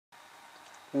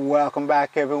Welcome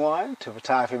back, everyone, to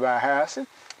Photography by Harrison.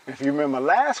 If you remember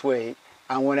last week,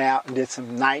 I went out and did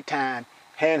some nighttime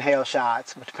handheld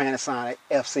shots with the Panasonic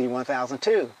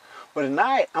FC1002. Well,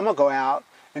 tonight I'm going to go out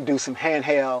and do some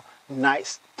handheld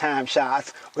nighttime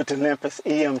shots with the Olympus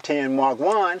EM10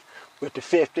 Mark with the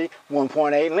 50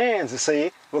 1.8 lens to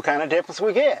see what kind of difference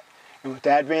we get. And with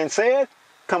that being said,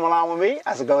 come along with me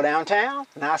as I go downtown,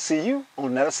 and I'll see you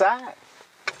on the other side.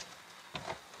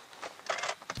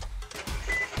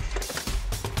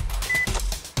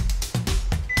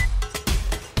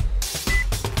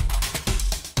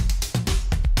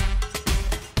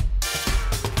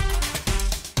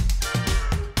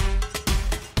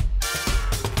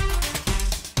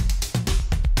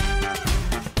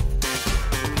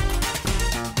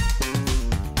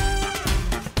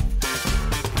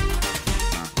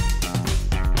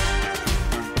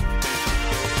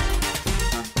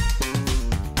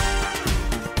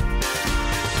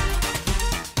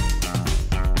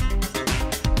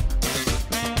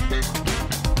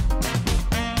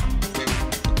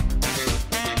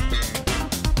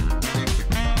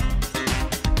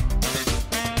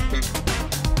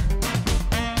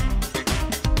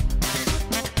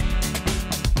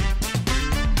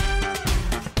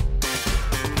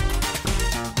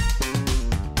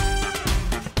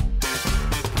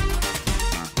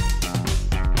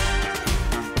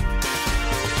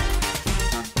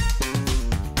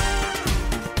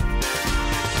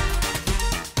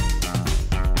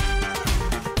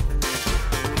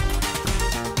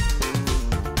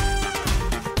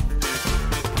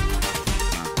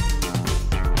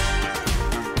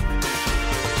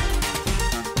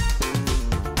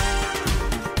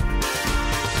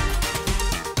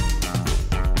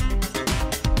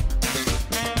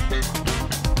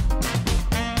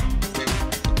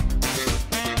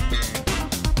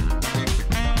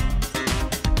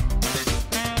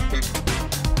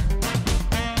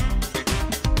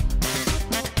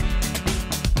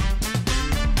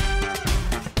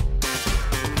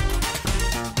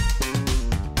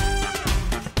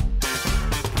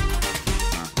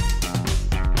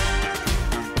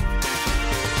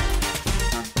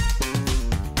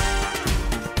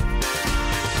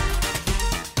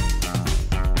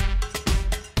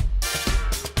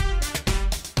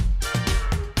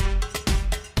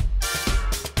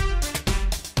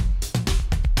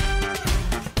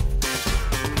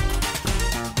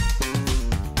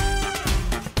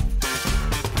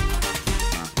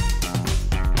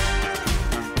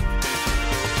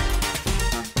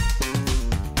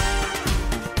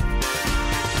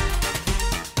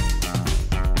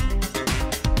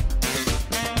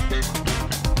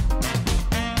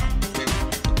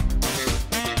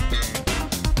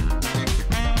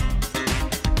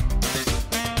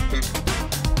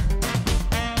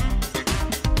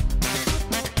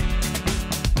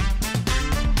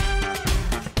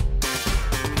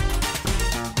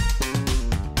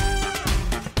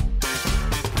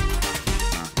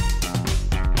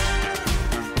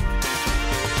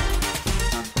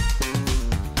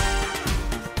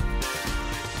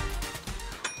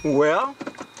 Well,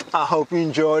 I hope you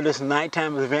enjoyed this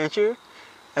nighttime adventure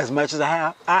as much as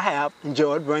I have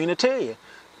enjoyed bringing it to you.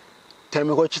 Tell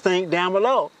me what you think down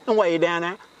below. And while you're down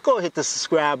there, go hit the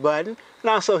subscribe button and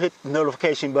also hit the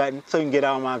notification button so you can get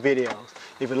all my videos.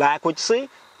 If you like what you see,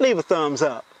 leave a thumbs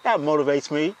up. That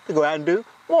motivates me to go out and do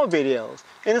more videos.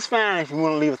 And it's fine if you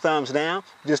want to leave a thumbs down.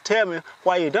 Just tell me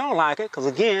why you don't like it, because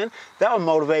again, that will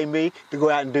motivate me to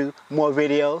go out and do more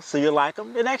videos so you'll like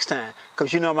them the next time.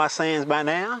 Because you know my sayings by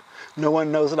now, no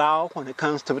one knows it all when it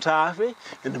comes to photography.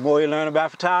 And the more you learn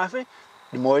about photography,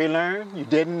 the more you learn you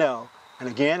didn't know. And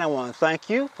again, I want to thank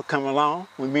you for coming along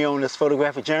with me on this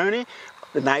photographic journey,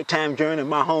 the nighttime journey in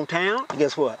my hometown. And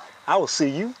guess what? I will see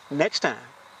you next time.